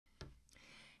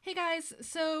Hey guys,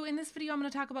 so in this video I'm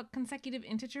going to talk about consecutive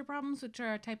integer problems, which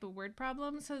are a type of word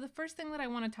problem. So the first thing that I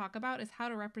want to talk about is how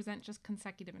to represent just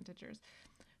consecutive integers.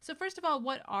 So first of all,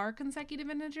 what are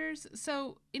consecutive integers?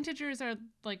 So integers are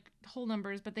like whole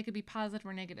numbers, but they could be positive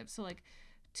or negative. So like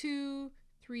 2,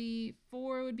 3,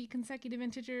 4 would be consecutive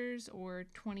integers, or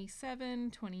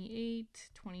 27, 28,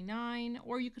 29,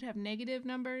 or you could have negative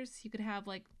numbers. You could have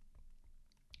like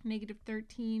negative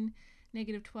 13,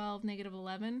 negative 12, negative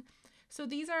 11. So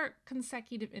these are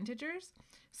consecutive integers.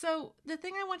 So the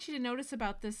thing I want you to notice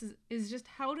about this is just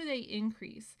how do they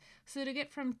increase? So to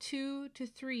get from 2 to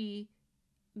 3,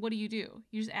 what do? You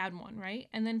just add 1, right?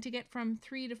 And then to get from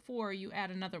 3 to 4, you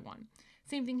add another 1.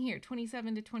 Same thing here,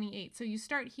 27 to 28. So you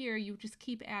start here, you just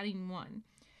keep adding 1.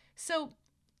 So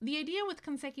the idea with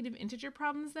consecutive integer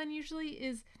problems then usually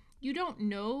is you don't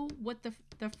know what the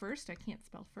first, I can't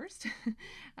spell first.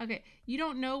 Okay, you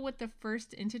don't know what the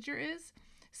first integer is,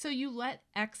 so you let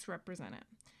x represent it.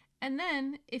 And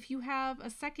then if you have a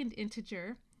second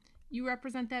integer, you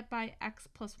represent that by x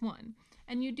plus 1.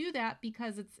 And you do that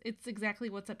because it's exactly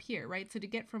what's up here, right? So to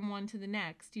get from 1 to the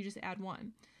next, you just add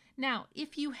 1. Now,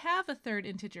 if you have a third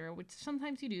integer, which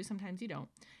sometimes you do, sometimes you don't,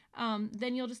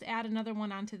 then you'll just add another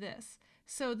one onto this.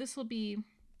 So this will be,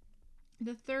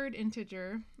 the third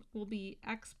integer will be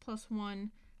x plus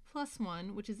 1,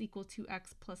 which is equal to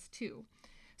x plus 2.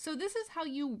 So this is how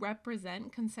you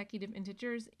represent consecutive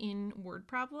integers in word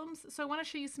problems. So I want to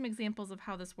show you some examples of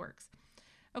how this works.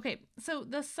 Okay, so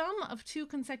the sum of two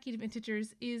consecutive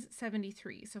integers is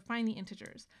 73. So find the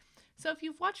integers. So if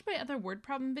you've watched my other word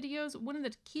problem videos, one of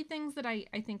the key things that I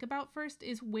think about first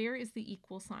is where is the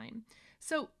equal sign.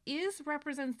 So is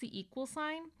represents the equal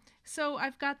sign. So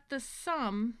I've got the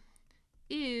sum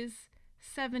is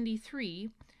 73.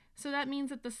 So that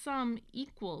means that the sum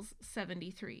equals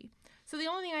 73. So the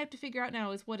only thing I have to figure out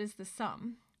now is what is the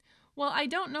sum? Well, I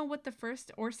don't know what the first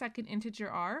or second integer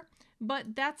are,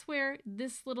 but that's where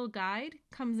this little guide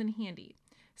comes in handy.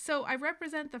 So I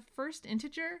represent the first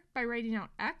integer by writing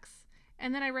out x,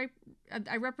 and then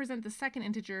I represent the second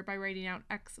integer by writing out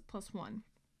x plus 1.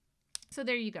 So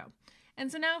there you go.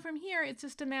 And so now from here, it's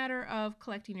just a matter of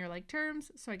collecting your like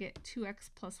terms. So I get 2x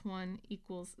plus 1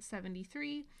 equals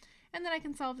 73. And then I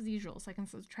can solve as usual. So I can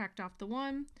subtract off the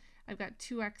 1. I've got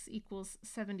 2x equals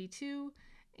 72.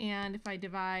 And if I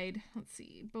divide, let's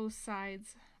see, both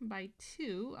sides by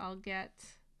 2, I'll get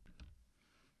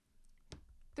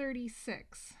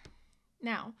 36.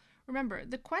 Now, remember,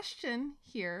 the question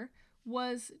here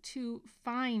was to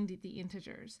find the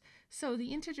integers. So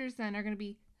the integers then are going to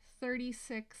be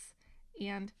 36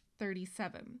 and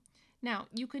 37. Now,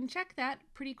 you can check that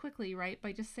pretty quickly, right,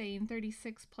 by just saying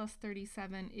 36 plus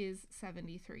 37 is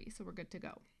 73. So we're good to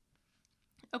go.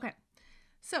 Okay,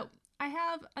 so I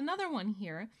have another one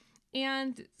here.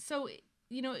 And so,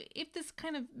 you know, if this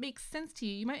kind of makes sense to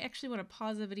you, you might actually want to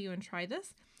pause the video and try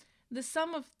this. The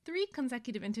sum of 3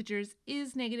 consecutive integers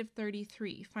is negative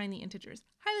 33. Find the integers.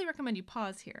 Highly recommend you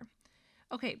pause here.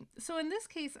 Okay, so in this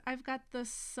case, I've got the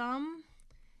sum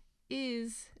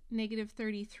is negative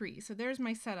 33. So there's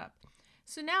my setup.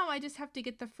 So now I just have to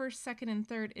get the first, second, and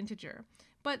third integer.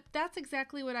 But that's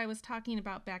exactly what I was talking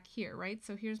about back here, right?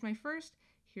 So here's my first,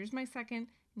 here's my second,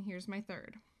 and here's my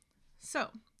third. So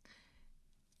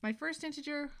my first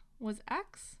integer was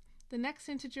x. The next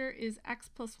integer is x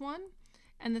plus 1.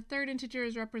 And the third integer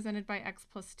is represented by x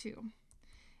plus 2.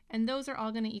 And those are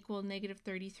all going to equal negative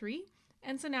 33.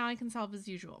 And so now I can solve as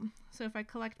usual. So if I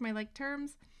collect my like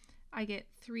terms, I get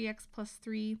 3x plus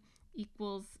 3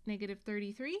 equals negative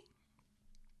 33.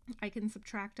 I can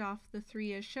subtract off the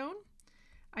 3 as shown.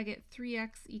 I get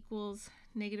 3x equals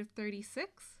negative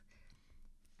 36.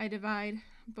 I divide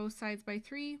both sides by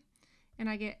 3, and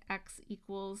I get x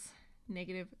equals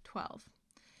negative 12.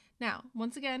 Now,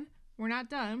 once again, we're not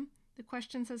done. The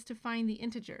question says to find the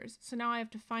integers. So now I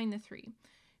have to find the 3.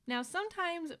 Now,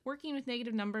 sometimes working with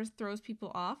negative numbers throws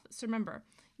people off. So remember,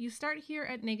 you start here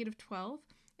at negative 12.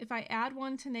 If I add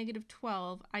 1 to negative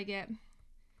 12, I get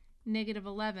negative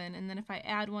 11. And then if I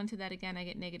add 1 to that again, I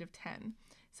get negative 10.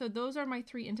 So those are my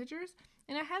 3 integers.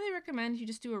 And I highly recommend you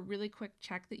just do a really quick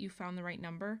check that you found the right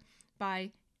number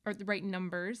or the right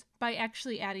numbers by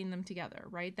actually adding them together,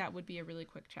 right? That would be a really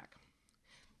quick check.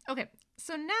 Okay,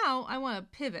 so now I want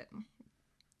to pivot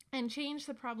and change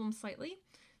the problem slightly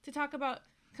to talk about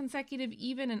consecutive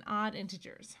even and odd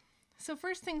integers. So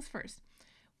first things first,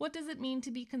 what does it mean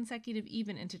to be consecutive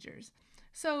even integers?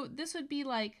 So this would be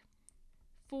like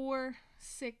 4,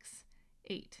 6,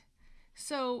 8.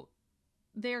 So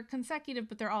they're consecutive,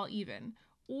 but they're all even.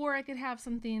 Or I could have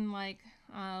something like,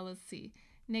 let's see,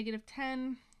 negative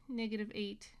 10, negative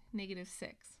 8, negative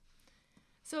 6.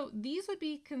 So these would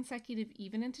be consecutive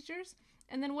even integers.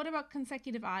 And then what about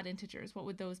consecutive odd integers? What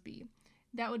would those be?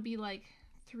 That would be like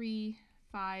 3,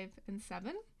 5, and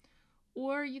 7.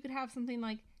 Or you could have something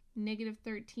like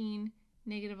 -13,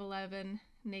 -11,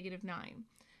 -9.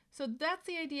 So that's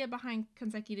the idea behind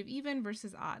consecutive even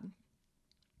versus odd.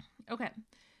 Okay,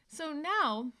 so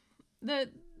now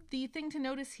the thing to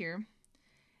notice here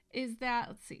is that,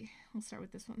 let's see, we'll start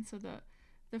with this one. So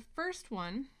the first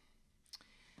one,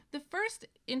 the first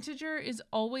integer is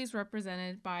always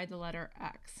represented by the letter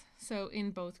x, so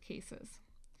in both cases.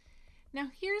 Now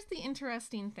here's the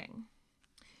interesting thing.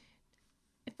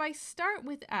 If I start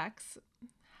with x,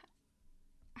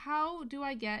 how do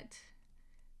I get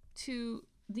to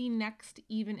the next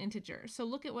even integer? So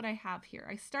look at what I have here.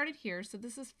 I started here, so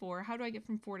this is 4. How do I get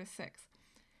from 4 to 6?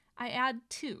 I add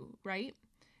 2, right?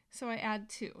 So I add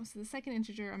 2. So the second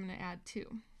integer, I'm going to add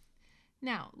 2.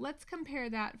 Now, let's compare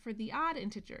that for the odd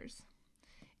integers.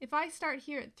 If I start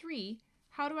here at 3,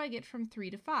 how do I get from 3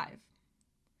 to 5?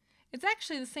 It's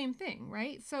actually the same thing,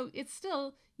 right? So it's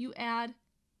still, you add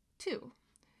 2.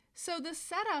 So the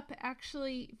setup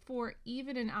actually for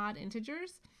even and odd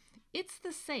integers, it's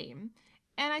the same.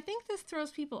 And I think this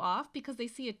throws people off because they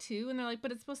see a 2 and they're like,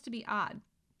 but it's supposed to be odd.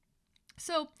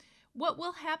 So what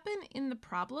will happen in the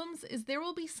problems is there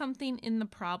will be something in the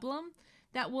problem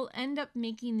that will end up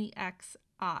making the x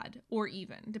odd or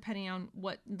even, depending on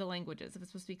what the language is, if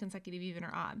it's supposed to be consecutive, even,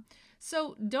 or odd.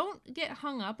 So don't get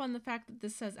hung up on the fact that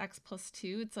this says x plus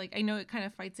 2. It's like, I know it kind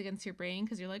of fights against your brain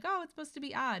because you're like, oh, it's supposed to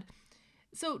be odd.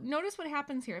 So notice what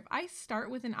happens here. If I start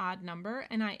with an odd number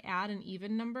and I add an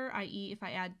even number, i.e. if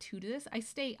I add 2 to this, I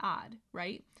stay odd,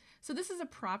 right? So this is a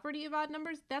property of odd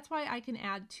numbers. That's why I can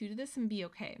add 2 to this and be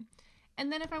okay.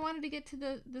 And then if I wanted to get to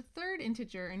the third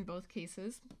integer in both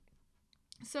cases,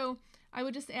 so I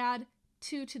would just add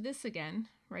 2 to this again,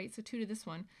 right? So 2 to this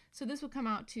one. So this would come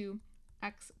out to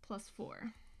x plus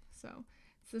 4. So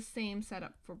it's the same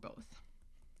setup for both.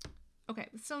 Okay,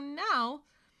 so now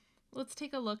let's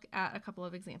take a look at a couple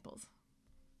of examples.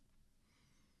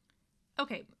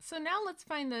 Okay, so now let's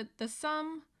find the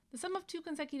sum of two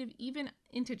consecutive even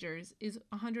integers is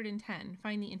 110.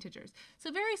 Find the integers.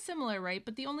 So very similar, right?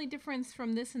 But the only difference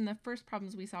from this and the first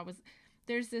problems we saw was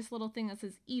there's this little thing that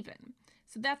says even.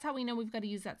 So that's how we know we've got to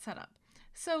use that setup.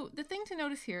 So the thing to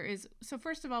notice here is, so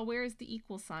first of all, where is the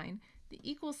equal sign? The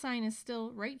equal sign is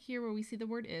still right here where we see the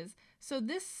word is. So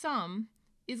this sum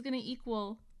is going to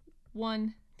equal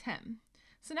 110.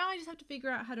 So now I just have to figure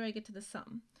out how do I get to the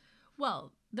sum.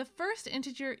 Well, the first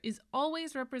integer is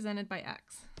always represented by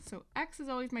x. So x is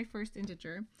always my first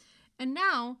integer. And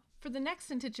now for the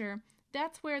next integer,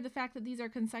 that's where the fact that these are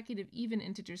consecutive even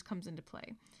integers comes into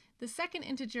play. The second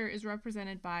integer is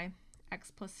represented by x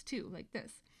plus 2, like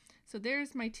this. So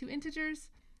there's my two integers,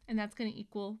 and that's going to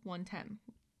equal 110.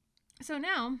 So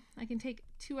now I can take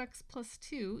 2x plus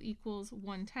 2 equals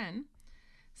 110,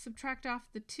 subtract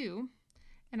off the 2,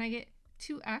 and I get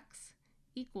 2x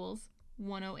equals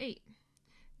 108.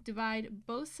 Divide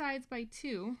both sides by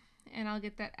 2, and I'll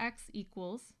get that x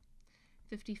equals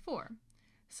 54.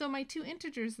 So my two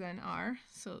integers then are,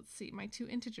 so let's see, my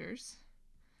integers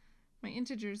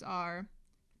are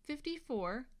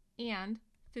 54 and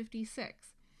 56.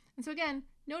 And so again,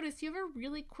 notice you have a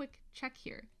really quick check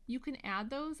here. You can add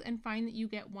those and find that you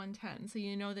get 110, so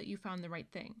you know that you found the right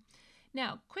thing.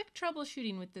 Now, quick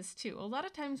troubleshooting with this too. A lot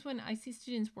of times when I see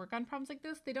students work on problems like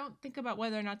this, they don't think about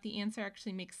whether or not the answer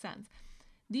actually makes sense.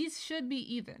 These should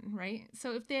be even, right?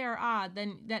 So if they are odd,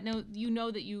 then you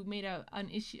know that you made an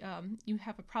issue. You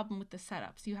have a problem with the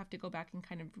setup, so you have to go back and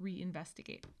kind of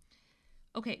reinvestigate.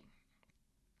 Okay.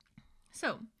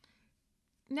 So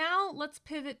now let's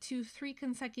pivot to 3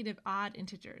 consecutive odd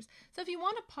integers. So if you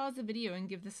want to pause the video and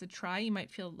give this a try, you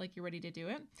might feel like you're ready to do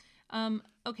it.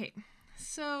 Okay,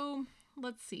 so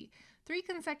let's see. 3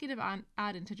 consecutive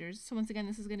odd integers. So once again,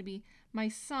 this is going to be my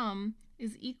sum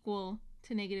is equal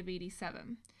to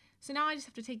 -87. So now I just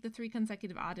have to take the 3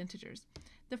 consecutive odd integers.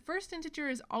 The first integer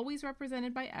is always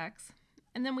represented by x,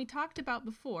 and then we talked about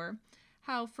before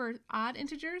how for odd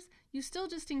integers, you still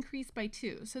just increase by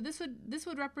 2. So this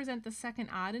would represent the second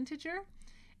odd integer,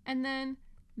 and then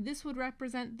this would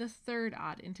represent the third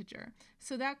odd integer.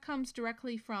 So that comes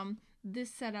directly from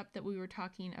this setup that we were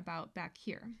talking about back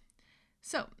here.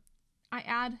 So I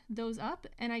add those up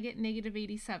and I get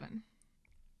 -87.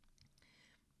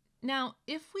 Now,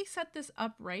 if we set this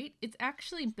up right, it's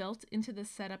actually built into the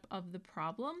setup of the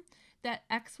problem that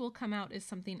x will come out as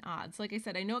something odd. So like I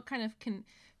said, I know it kind of can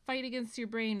fight against your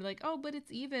brain, like, oh, but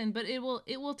it's even, but it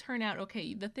will turn out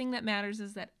okay. The thing that matters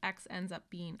is that x ends up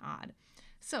being odd.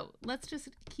 So let's just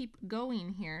keep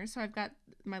going here. So I've got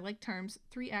my like terms,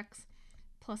 3x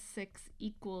plus 6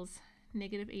 equals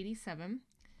negative 87.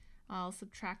 I'll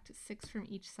subtract 6 from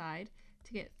each side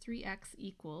to get 3x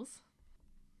equals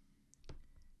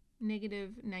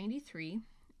negative 93.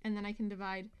 And then I can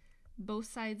divide both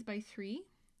sides by 3.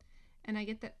 And I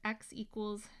get that x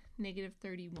equals negative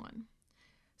 31.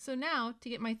 So now, to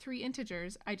get my 3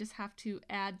 integers, I just have to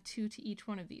add 2 to each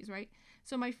one of these, right?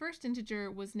 So my first integer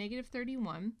was negative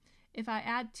 31. If I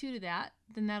add 2 to that,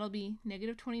 then that'll be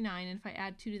negative 29. And if I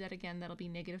add 2 to that again, that'll be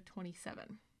negative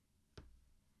 27.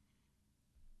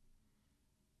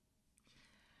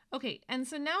 Okay, and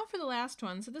so now for the last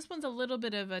one. So this one's a little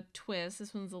bit of a twist.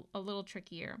 This one's a little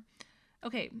trickier.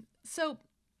 Okay, so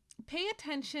pay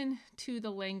attention to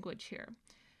the language here.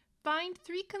 Find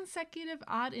 3 consecutive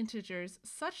odd integers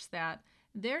such that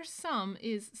their sum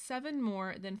is 7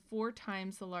 more than 4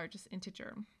 times the largest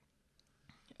integer.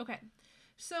 Okay,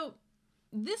 so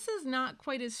this is not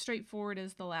quite as straightforward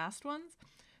as the last ones.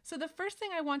 So the first thing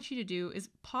I want you to do is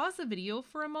pause the video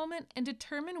for a moment and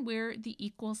determine where the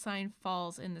equal sign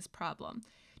falls in this problem.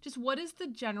 Just what is the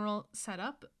general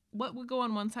setup? What would go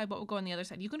on one side, what would go on the other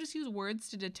side? You can just use words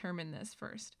to determine this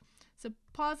first. So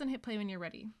pause and hit play when you're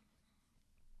ready.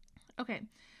 Okay,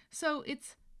 so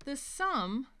it's the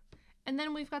sum, and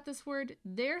then we've got this word,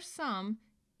 their sum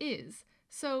is.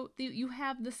 So you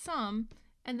have the sum,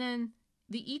 and then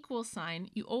the equal sign.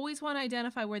 You always want to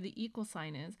identify where the equal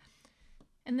sign is.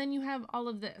 And then you have all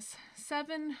of this,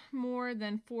 7 more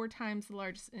than 4 times the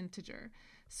largest integer.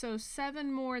 So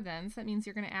 7 more than, so that means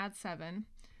you're going to add 7,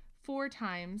 4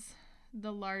 times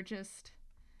the largest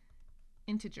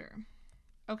integer.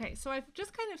 Okay, so I've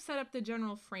just kind of set up the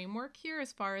general framework here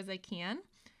as far as I can.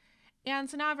 And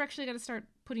so now I've actually got to start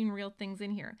putting real things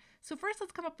in here. So first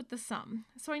let's come up with the sum.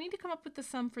 So I need to come up with the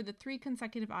sum for the 3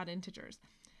 consecutive odd integers.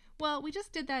 Well, we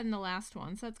just did that in the last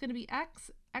one. So it's going to be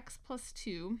x, x plus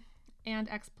 2, and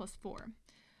x plus 4.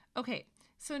 Okay,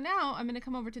 so now I'm going to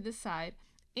come over to this side.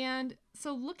 And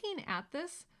so looking at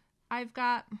this, I've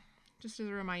got, just as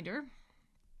a reminder,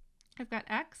 I've got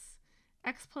x,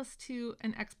 x plus 2,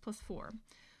 and x plus 4.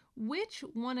 Which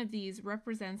one of these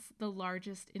represents the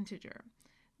largest integer?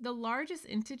 The largest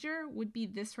integer would be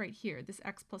this right here, this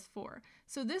x plus 4.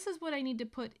 So this is what I need to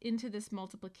put into this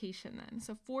multiplication then.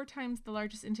 So 4 times the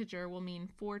largest integer will mean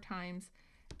 4 times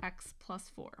x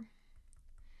plus 4.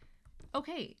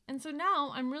 Okay, and so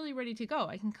now I'm really ready to go.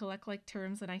 I can collect like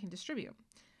terms and I can distribute.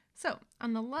 So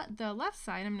on the left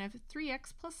side, I'm going to have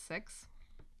 3x plus 6.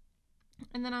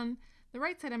 And then on the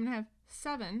right side, I'm going to have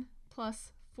 7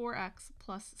 plus 4x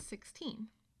plus 16.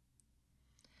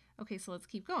 Okay, so let's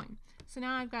keep going. So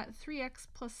now I've got 3x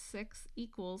plus 6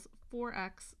 equals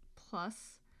 4x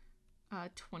plus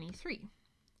 23.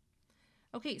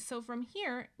 Okay, so from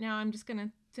here, now I'm just going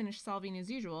to finish solving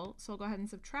as usual. So I'll go ahead and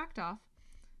subtract off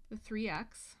the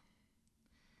 3x.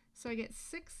 So I get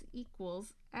 6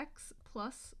 equals x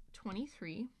plus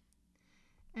 23.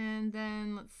 And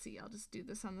then let's see, I'll just do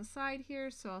this on the side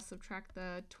here. So I'll subtract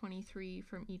the 23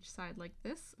 from each side like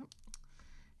this. Oh,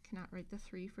 cannot write the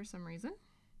 3 for some reason.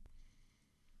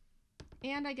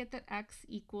 And I get that x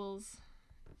equals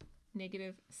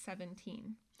negative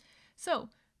 17. So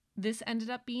this ended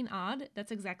up being odd.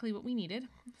 That's exactly what we needed.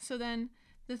 So then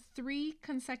the 3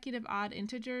 consecutive odd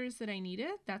integers that I needed,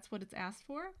 that's what it's asked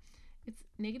for. It's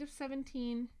negative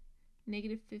 17,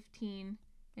 negative 15,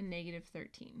 and negative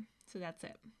 13. So that's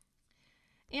it.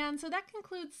 And so that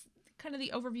concludes kind of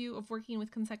the overview of working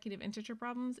with consecutive integer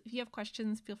problems. If you have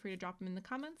questions, feel free to drop them in the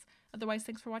comments. Otherwise,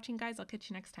 thanks for watching, guys. I'll catch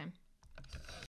you next time.